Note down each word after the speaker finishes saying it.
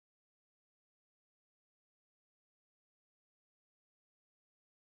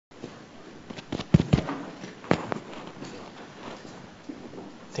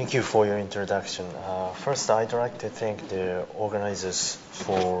Thank you for your introduction. First, I'd like to thank the organizers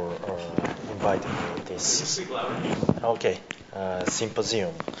for inviting me to this. Okay,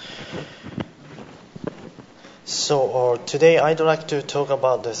 symposium. So today I'd like to talk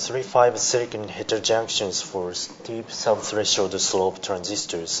about the 3,5 silicon heterojunctions for steep subthreshold slope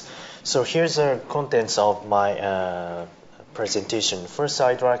transistors. So here's the contents of my presentation. First,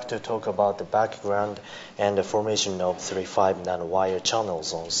 I'd like to talk about the background and the formation of 3,5 nanowire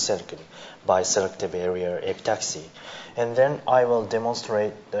channels on silicon by selective area epitaxy. And then I will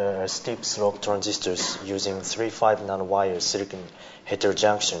demonstrate the steep slope transistors using 3,5 nanowire silicon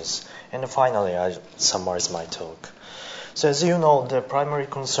heterojunctions. And finally, I summarize my talk. So as you know, the primary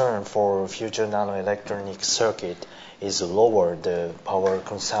concern for future nanoelectronic circuit is lower the power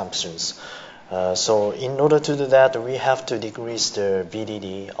consumptions. So in order to do that, we have to decrease the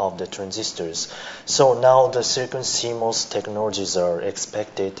VDD of the transistors. So now the silicon CMOS technologies are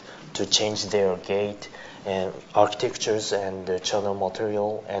expected to change their gate and architectures and the channel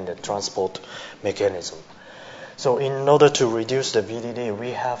material and the transport mechanism. So in order to reduce the VDD,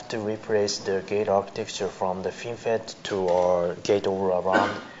 we have to replace the gate architecture from the FinFET to our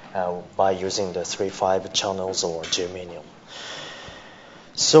gate-all-around by using the 3,5 channels or germanium.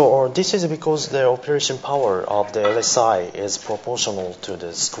 So this is because the operation power of the LSI is proportional to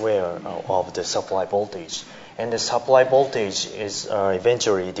the square of the supply voltage. And the supply voltage is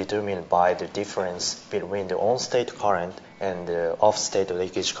eventually determined by the difference between the on-state current and the off-state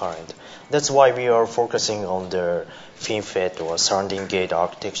leakage current. That's why we are focusing on the FinFET or surrounding gate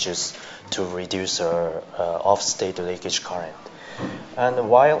architectures to reduce our off-state leakage current. And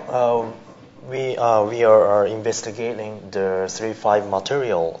while we are investigating the 3,5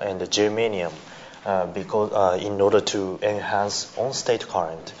 material and the germanium because in order to enhance on-state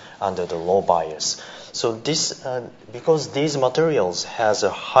current under the low bias. So this because these materials has a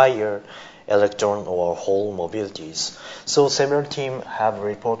higher electron or hole mobilities. So several teams have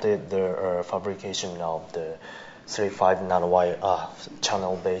reported the fabrication of the 3,5 nanowire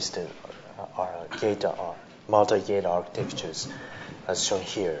channel-based gate multi-gate architectures, as shown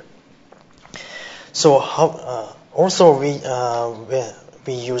here. So also we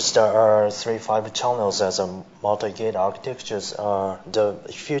used our 3,5 channels as a multi-gate architectures. The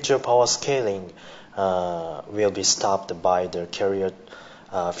future power scaling will be stopped by the carrier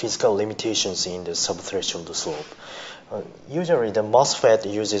physical limitations in the subthreshold slope. Usually the MOSFET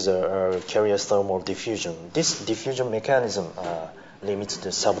uses a carrier thermal diffusion. This diffusion mechanism limits the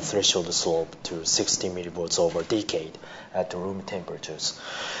subthreshold slope to 60 millivolts over decade at room temperatures.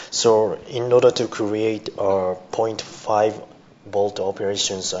 So in order to create 0.5 volt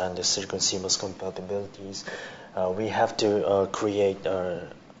operations and the silicon CMOS compatibilities, we have to create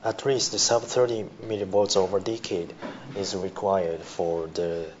at least the sub 30 millivolts over decade is required for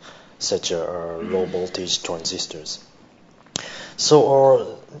such low voltage transistors.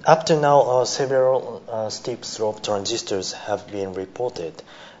 So up to now, several steep slope transistors have been reported,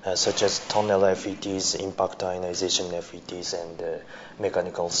 such as tunnel FETs, impact ionization FETs, and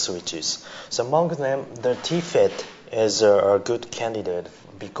mechanical switches. So among them, the TFET is a good candidate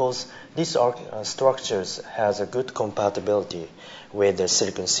because these structures has a good compatibility with the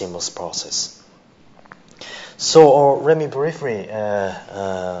silicon CMOS process. So let me briefly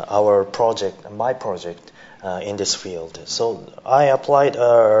my project in this field. So I applied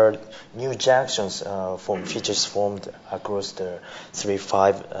new junctions from features formed across the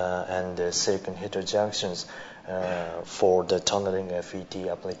 3,5 and the silicon heterojunctions for the tunneling FET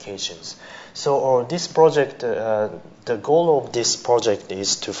applications. So this project, the goal of this project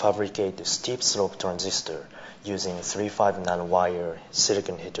is to fabricate a steep slope transistor using 3,5 nanowire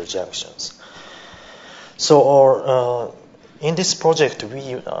silicon heterojunctions. So in this project,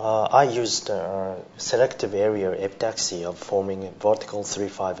 I used selective area epitaxy of forming vertical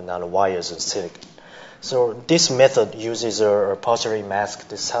 3,5 nanowires in silicon. So this method uses a partially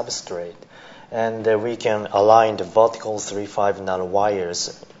masked substrate, and we can align the vertical 3,5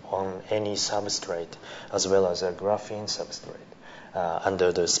 nanowires on any substrate as well as a graphene substrate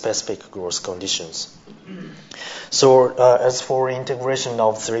under the specific growth conditions. So as for integration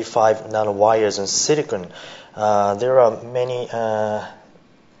of 3,5 nanowires in silicon, there are many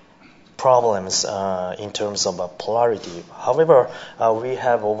problems in terms of polarity. However, we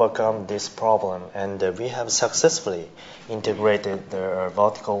have overcome this problem, and we have successfully integrated the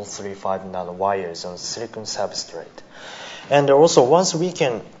vertical 3,5 nanowires on silicon substrate. And also, once we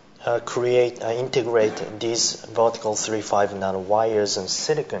can integrate these vertical 3-5 nanowires and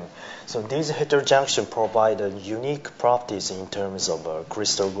silicon. So these heterojunctions provide unique properties in terms of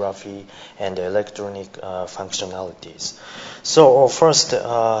crystallography and electronic functionalities. So first,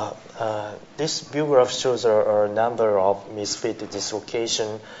 this view graph shows a number of misfit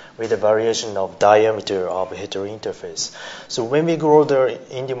dislocation with a variation of diameter of heterointerface. So when we grow the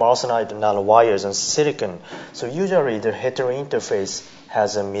indium arsenide nanowires and silicon, so usually the heterointerface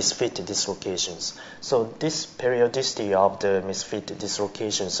has a misfit dislocations. So this periodicity of the misfit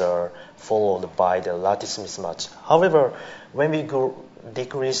dislocations are followed by the lattice mismatch. However, when we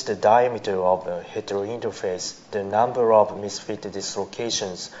decrease the diameter of the heterointerface, the number of misfit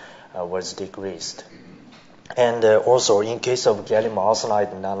dislocations was decreased. And also, in case of gallium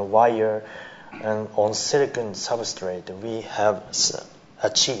arsenide nanowire and on silicon substrate, we have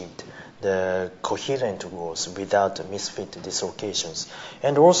achieved the coherent growth without misfit dislocations.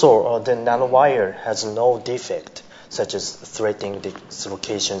 And also, the nanowire has no defect, such as threading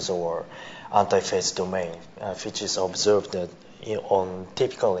dislocations or antiphase domain, which is observed on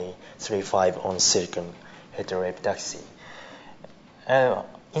typically 3-5 on silicon heteroepitaxy.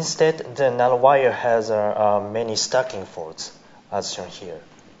 Instead, the nanowire has many stacking faults, as shown here.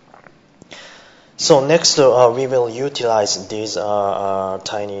 So next, we will utilize these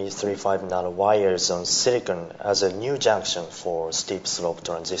tiny 3-5 nanowires on silicon as a new junction for steep slope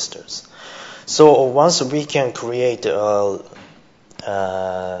transistors. So once we can create a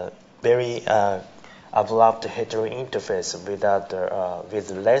very abrupt heterointerface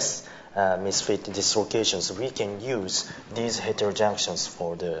with less misfit dislocations, we can use these heterojunctions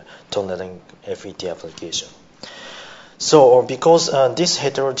for the tunneling FET application. So because this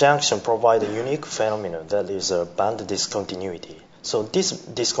heterojunction provides a unique phenomenon that is a band discontinuity. So this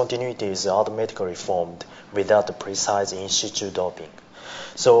discontinuity is automatically formed without the precise in situ doping.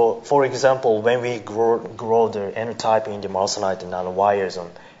 So for example, when we grow the N-type indium arsenide nanowires on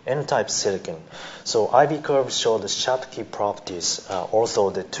N-type silicon, so IV curves show the Schottky properties.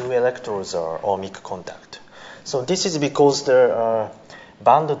 Also, the two electrodes are ohmic contact. So this is because the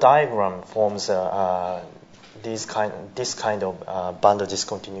band diagram forms this kind of band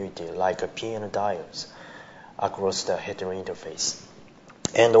discontinuity, like a PN diodes across the heterointerface.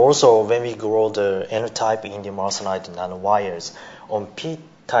 And also, when we grow the N-type indium arsenide nanowires on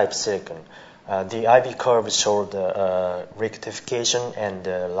P-type silicon, the IV curves show the rectification and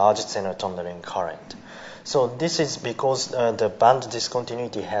the large center tunneling current. So this is because the band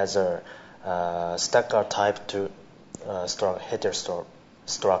discontinuity has a stacker type to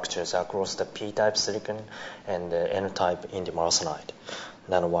heterostructures across the P-type silicon and the N-type indium arsenide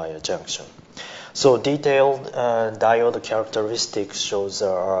nanowire junction. So detailed diode characteristics shows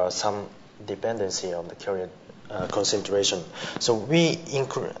some dependency on the carrier concentration. So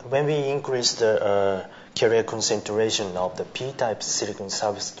when we increase the carrier concentration of the P-type silicon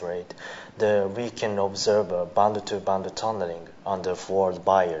substrate, we can observe band-to-band tunneling under forward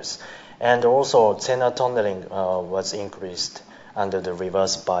bias. And also, Zener tunneling was increased under the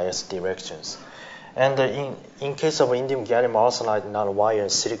reverse bias directions. And in case of indium gallium arsenide nanowire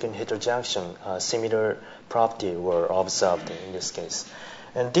silicon heterojunction, similar property were observed in this case.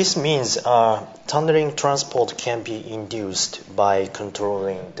 And this means tunneling transport can be induced by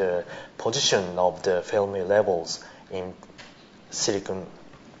controlling the position of the Fermi levels in silicon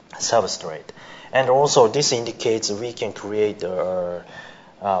substrate. And also, this indicates we can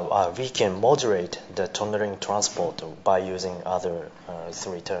we can modulate the tunneling transport by using other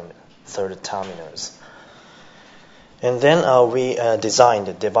third terminals. And then we designed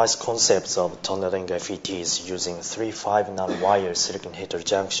the device concepts of tunneling FETs using 3-5 nanowire silicon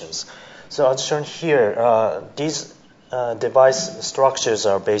heterojunctions. So as shown here, these device structures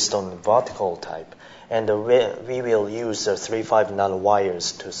are based on vertical type, and we will use 3-5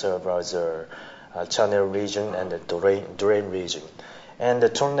 nanowires to serve as a channel region and the drain region. And the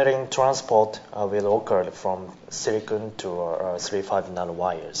tunneling transport will occur from silicon to 3-5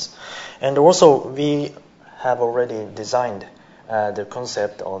 nanowires. And also, we have already designed the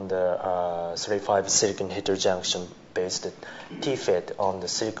concept on the 3-5 silicon heterojunction based TFET on the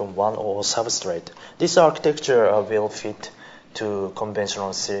silicon 100 substrate. This architecture will fit to conventional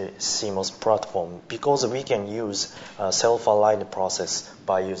CMOS platform because we can use self-aligned process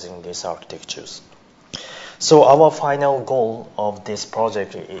by using these architectures. So our final goal of this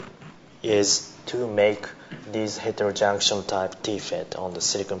project is to make these heterojunction type TFET on the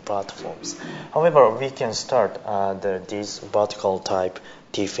silicon platforms. However, we can start these vertical type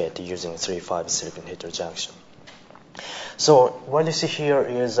TFET using 3-5 silicon heterojunction. So what you see here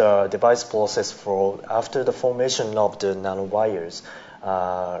is a device process for after the formation of the nanowires.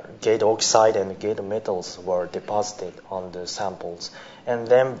 gate oxide and gate metals were deposited on the samples. And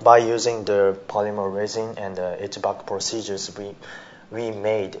then by using the polymer resin and etch-back procedures, we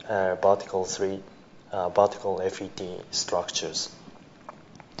made vertical FET structures.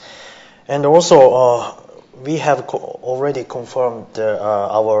 And also, we have already confirmed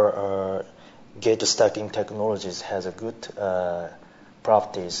our gate stacking technologies has a good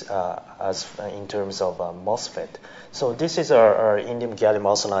properties as in terms of MOSFET. So this is our indium gallium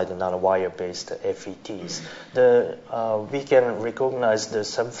arsenide nanowire-based FETs. We can recognize the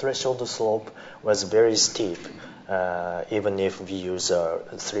subthreshold slope was very steep, even if we use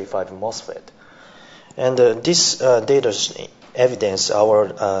 3.5 MOSFET. And this data evidence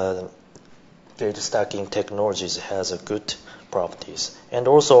our gate stacking technologies has a good properties. And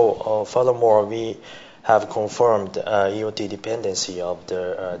also, furthermore, we have confirmed EOT dependency of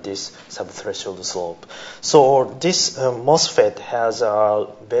this subthreshold slope. So this MOSFET has a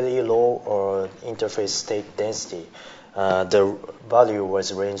very low interface state density. The value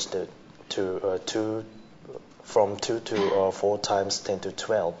was ranged from 2 to 4 times 10 to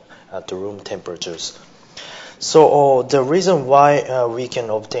 12 at room temperatures. So the reason why we can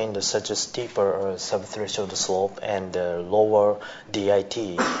obtain such a steeper subthreshold slope and lower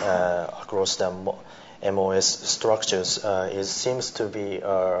DIT across the MOS structures seems to be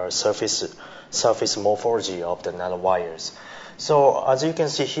surface morphology of the nanowires. So as you can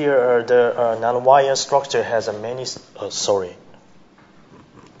see here, the nanowire structure has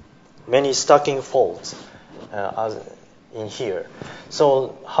many stacking folds in here.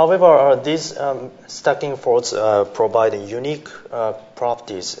 So, however, these stacking folds provide unique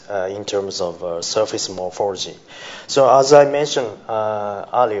properties in terms of surface morphology. So, as I mentioned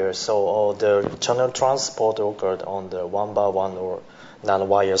earlier, so the channel transport occurred on the 1x1 or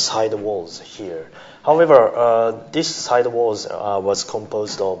nanowire side walls here. However, this side walls was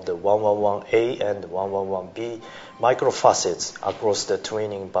composed of the 111A and 111B microfacets across the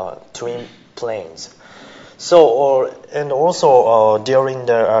twin planes. So, and also during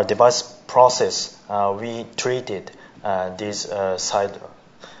the device process, we treated this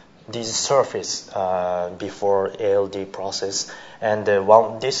surface before ALD process, and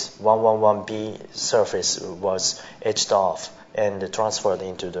this 111B surface was etched off and transferred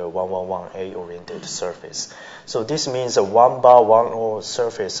into the 111A oriented surface. So this means a 1x1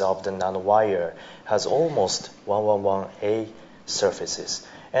 surface of the nanowire has almost 111A surfaces.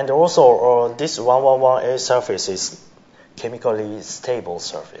 And also, this 111A surface is chemically stable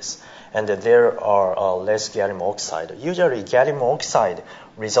surface, and there are less gallium oxide. Usually, gallium oxide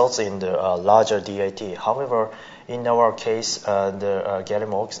results in the larger DIT. However, in our case,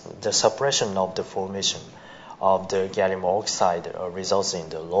 the suppression of the formation of the gallium oxide results in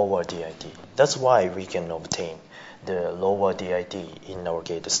the lower DIT. That's why we can obtain the lower DIT in our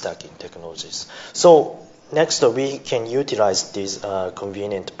gate stacking technologies. So next, we can utilize these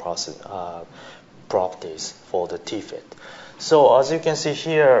convenient properties for the TFET. So as you can see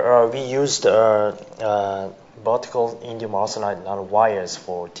here, we used vertical indium arsenide nanowires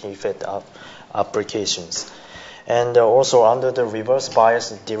for TFET applications. And also under the reverse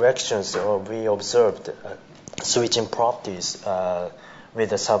bias directions, we observed switching properties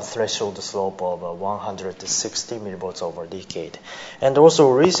with a subthreshold slope of 160 millivolts over decade. And also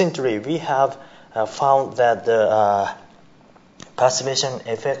recently, we have found that the passivation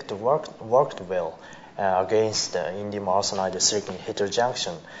effect worked well against indium arsenide silicon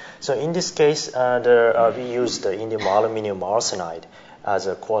heterojunction. So in this case, we used the indium aluminum arsenide as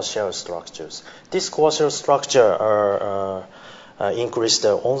a core shell structures. This core shell structure increased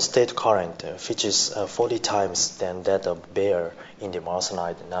the on-state current, which is 40 times than that of bare indium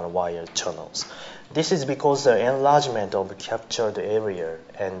arsenide nanowire channels. This is because the enlargement of captured area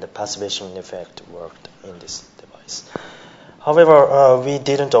and the passivation effect worked in this device. However, we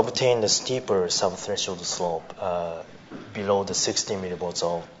didn't obtain the steeper subthreshold slope below the 60 millivolts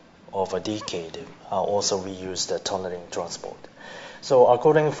of a decade. Also, we used the tunneling transport. So,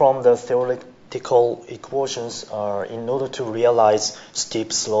 according from the theoretical equations, in order to realize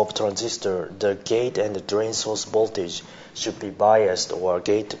steep slope transistor, the gate and the drain source voltage should be biased or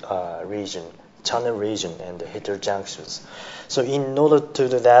gate region, channel region, and the heterojunctions. So in order to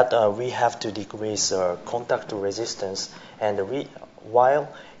do that, we have to decrease contact resistance, and we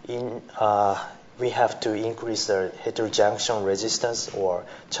have to increase the heterojunction resistance or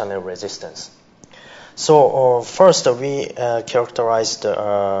channel resistance. So first, we characterized we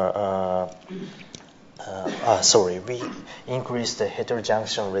increased the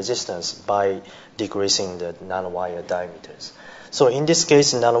heterojunction resistance by decreasing the nanowire diameters. So in this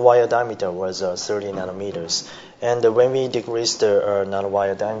case, nanowire diameter was 30 nanometers. And when we decrease the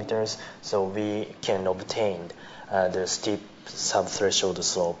nanowire diameters, so we can obtain the steep subthreshold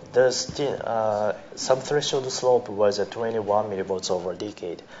slope. The subthreshold slope was 21 millivolts over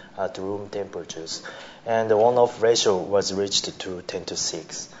decade at room temperatures, and the on-off ratio was reached to 10 to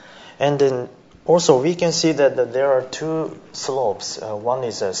 6. And then also we can see that there are two slopes. One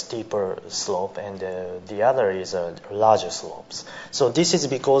is a steeper slope, and the other is a larger slopes. So this is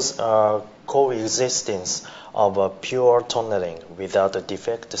because coexistence of pure tunneling without the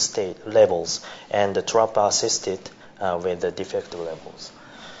defect state levels and the trap assisted with the defect levels.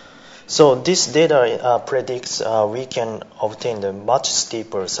 So this data predicts we can obtain a much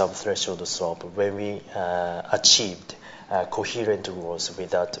steeper subthreshold slope when we achieved coherent rules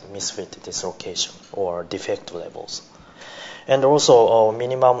without misfit dislocation or defect levels. And also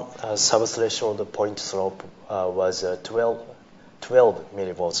minimum subthreshold point slope was 12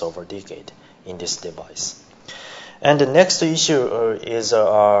 millivolts over decade in this device. And the next issue is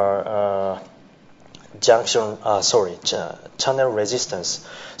our channel resistance.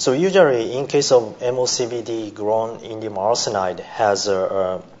 So usually in case of MOCVD, grown indium arsenide has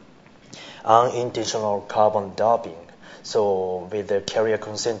unintentional carbon doping. So with the carrier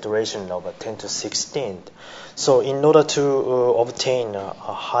concentration of 10 to 16. So in order to obtain a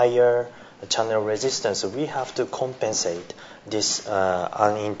higher channel resistance, we have to compensate this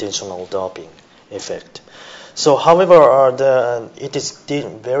unintentional doping effect. So, however, it is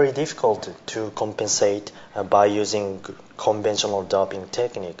very difficult to compensate by using conventional doping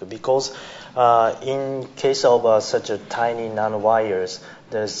technique because in case of such a tiny nanowires,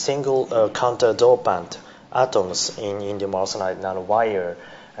 the single counter dopant atoms in indium arsenide nanowire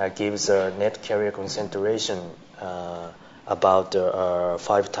gives a net carrier concentration about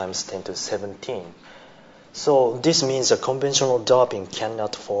 5 times 10 to 17. So this means a conventional doping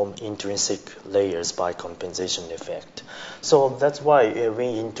cannot form intrinsic layers by compensation effect. So that's why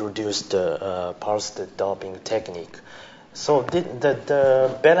we introduced the pulsed doping technique. So the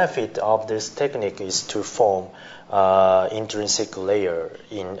benefit of this technique is to form intrinsic layer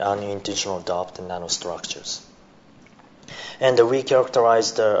in unintentional doped nanostructures. And we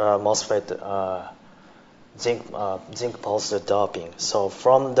characterized the MOSFET zinc pulsed doping. So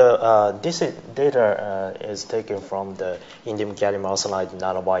from the this data is taken from the indium gallium arsenide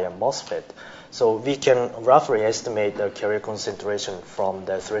nanowire MOSFET. So we can roughly estimate the carrier concentration from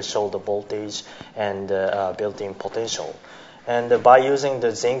the threshold voltage and built-in potential. And by using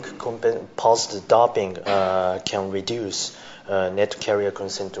the zinc pulsed doping can reduce net carrier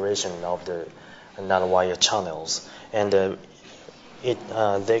concentration of the nanowire channels, and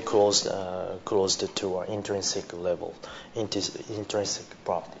they closed to our intrinsic level, intrinsic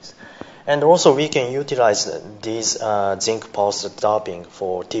properties. And also we can utilize these zinc pulsed doping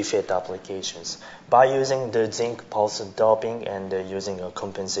for TFET applications. By using the zinc pulsed doping and using a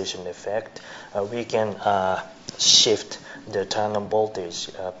compensation effect, we can shift the tunnel voltage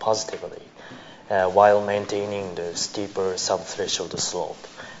positively while maintaining the steeper subthreshold slope.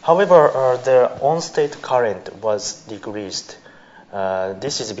 However, the on-state current was decreased.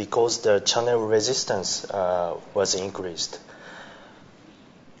 This is because the channel resistance was increased.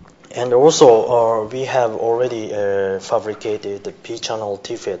 And also, we have already fabricated the P-channel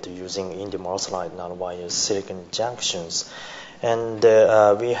TFET using indium arsenide nanowire silicon junctions. And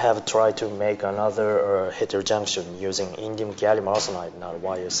we have tried to make another heterojunction using indium gallium arsenide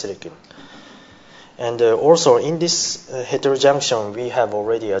nanowire silicon. And also in this heterojunction, we have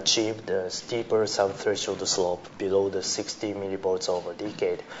already achieved a steeper subthreshold slope below the 60 millivolts over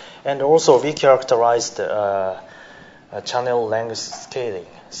decade. And also we characterized channel length scaling.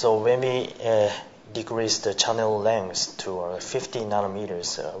 So when we decrease the channel length to 50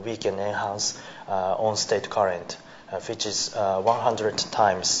 nanometers, we can enhance on-state current, which is 100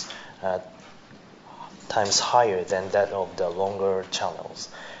 times higher than that of the longer channels.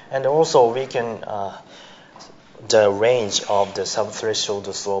 And also we can, the range of the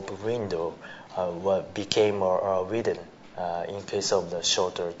subthreshold slope window became widened in case of the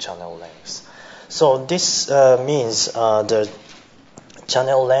shorter channel lengths. So this means the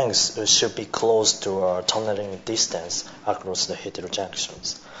channel lengths should be close to a tunneling distance across the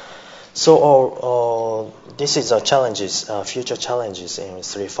heterojunctions. So this is future challenges in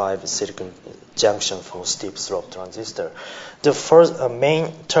 3.5 silicon junction for steep slope transistor. The first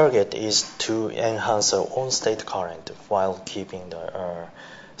main target is to enhance on-state current while keeping the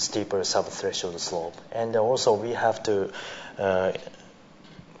steeper subthreshold slope. And also we have to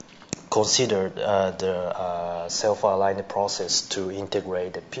consider the self-aligned process to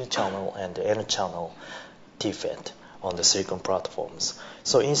integrate the P-channel and the N-channel TFET on the silicon platforms.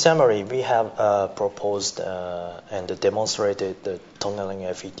 So in summary, we have proposed and demonstrated the tunneling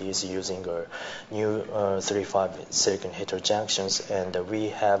FETs using our new 3.5 silicon heterojunctions, and we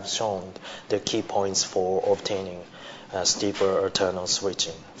have shown the key points for obtaining steeper tunnel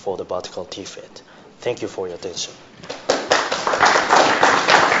switching for the vertical T-FET. Thank you for your attention.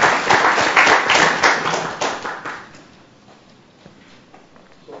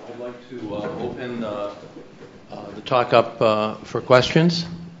 So I'd like to open the talk up for questions.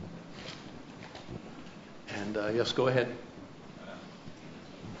 And yes, go ahead.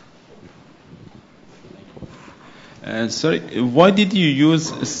 Sorry, why did you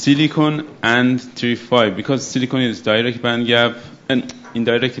use silicon and 3.5? Because silicon is direct band gap and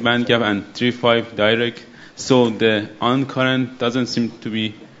indirect band gap, and 3.5 direct, so the on current doesn't seem to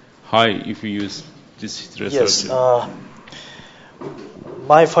be high if you use this Yes, resolution.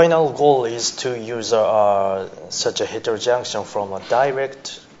 my final goal is to use such a heterojunction from a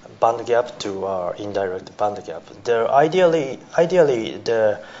direct band gap to indirect band gap. Ideally,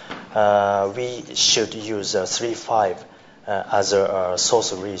 we should use 3.5 as a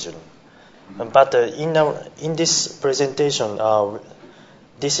source region. But in this presentation,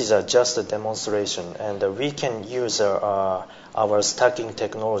 this is just a demonstration, and we can use our stacking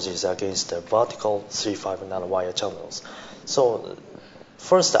technologies against the vertical 3.5 nanowire channels. So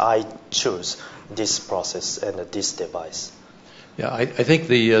first, I choose this process and this device. Yeah, I think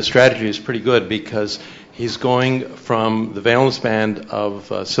the strategy is pretty good because he's going from the valence band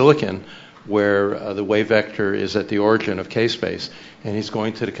of silicon, where the wave vector is at the origin of K-space, and he's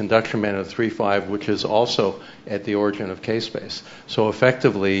going to the conduction band of 3.5, which is also at the origin of K-space. So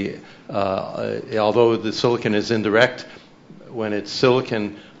effectively, although the silicon is indirect, when it's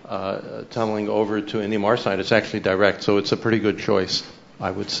silicon tunneling over to indium arsenide, it's actually direct. So it's a pretty good choice, I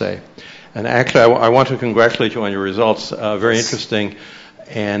would say. And actually, I want to congratulate you on your results. Very interesting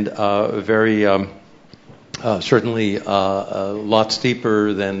and very certainly a lot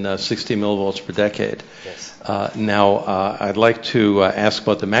steeper than 60 millivolts per decade. Yes. Now, I'd like to ask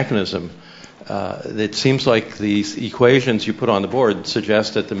about the mechanism. It seems like these equations you put on the board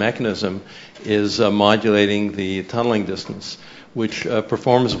suggest that the mechanism is modulating the tunneling distance, which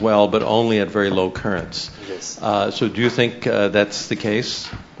performs well, but only at very low currents. Yes. So do you think that's the case,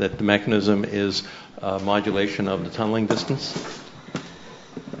 that the mechanism is modulation of the tunneling distance?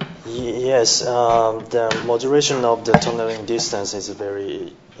 Yes, the modulation of the tunneling distance is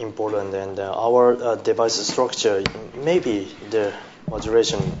very important, and our device structure, maybe the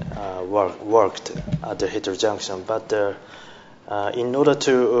modulation worked at the heterojunction, but in order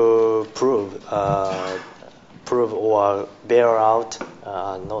to prove or bear out,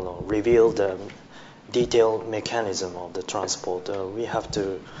 reveal the detailed mechanism of the transport, we have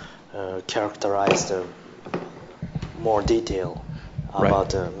to characterize the more detail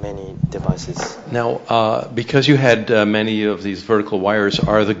about many devices. Now, because you had many of these vertical wires,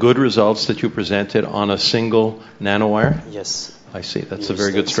 are the good results that you presented on a single nanowire? Yes. I see. That's a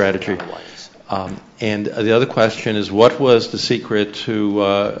very good strategy. Nanowires. And the other question is, what was the secret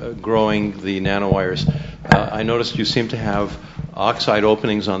to growing the nanowires? I noticed you seem to have oxide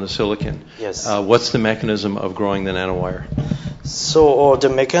openings on the silicon. Yes. What's the mechanism of growing the nanowire? So the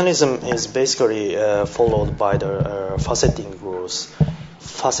mechanism is basically followed by the faceting growth.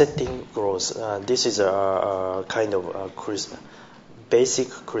 Faceting growth. This is a kind of basic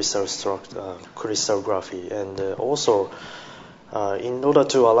crystallography, and also in order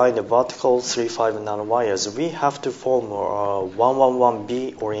to align the vertical 3.5 nanowires, we have to form a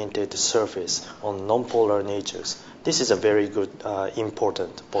 111B oriented surface on nonpolar natures. This is a very good,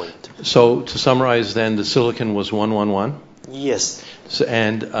 important point. So to summarize, then, the silicon was 111. Yes. So,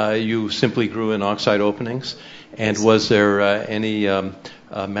 and you simply grew in oxide openings. And Yes. was there any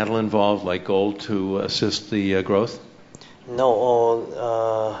metal involved, like gold, to assist the growth?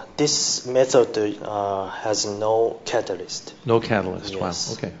 No, this method has no catalyst. No catalyst. Yes. Wow.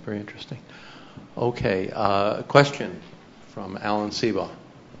 Okay. Very interesting. Okay. Question from Alan Seba.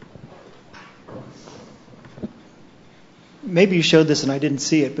 Maybe you showed this and I didn't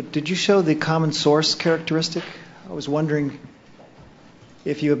see it, but did you show the common source characteristic? I was wondering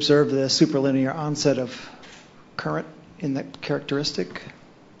if you observed the superlinear onset of current in that characteristic.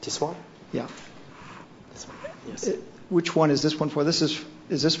 This one? Yeah. This one. Yes. Which one is this one for? Is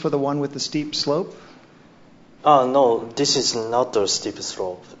this for the one with the steep slope? No, this is not the steep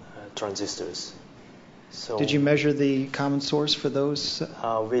slope transistors. So Did you measure the common source for those?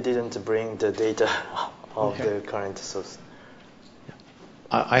 we didn't bring the data of the current source.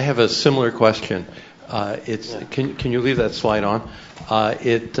 I have a similar question. Can you leave that slide on?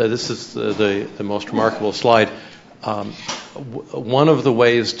 This is the most remarkable slide. One of the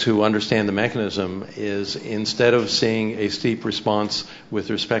ways to understand the mechanism is, instead of seeing a steep response with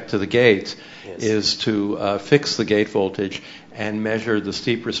respect to the gate, Yes. is to fix the gate voltage and measure the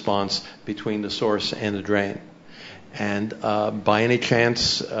steep response between the source and the drain. And by any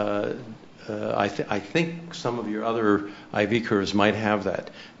chance, I think some of your other IV curves might have that.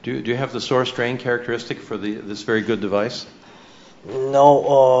 Do you have the source drain characteristic for this very good device?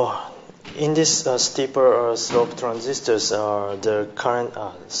 No, in this steeper slope transistors, the current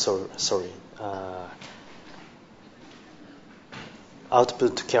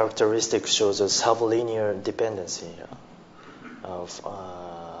output characteristic shows a sublinear dependency of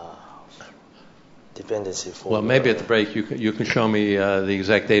dependency for. Well, maybe at the break you can show me the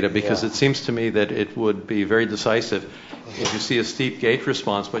exact data, because Yeah. it seems to me that it would be very decisive if you see a steep gate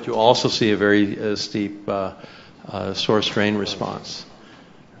response, but you also see a very steep source drain response.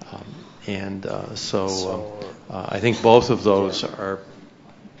 I think both of those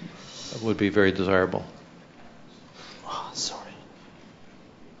would be very desirable. Sorry.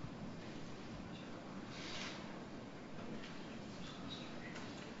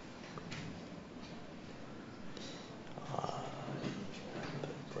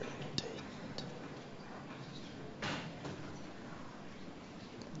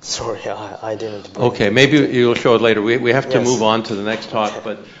 Sorry, I didn't. Okay, maybe you'll show it later. We have to Yes. move on to the next talk, Okay.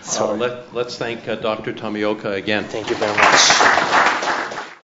 but Sorry. let's thank Dr. Tomioka again. Thank you very much.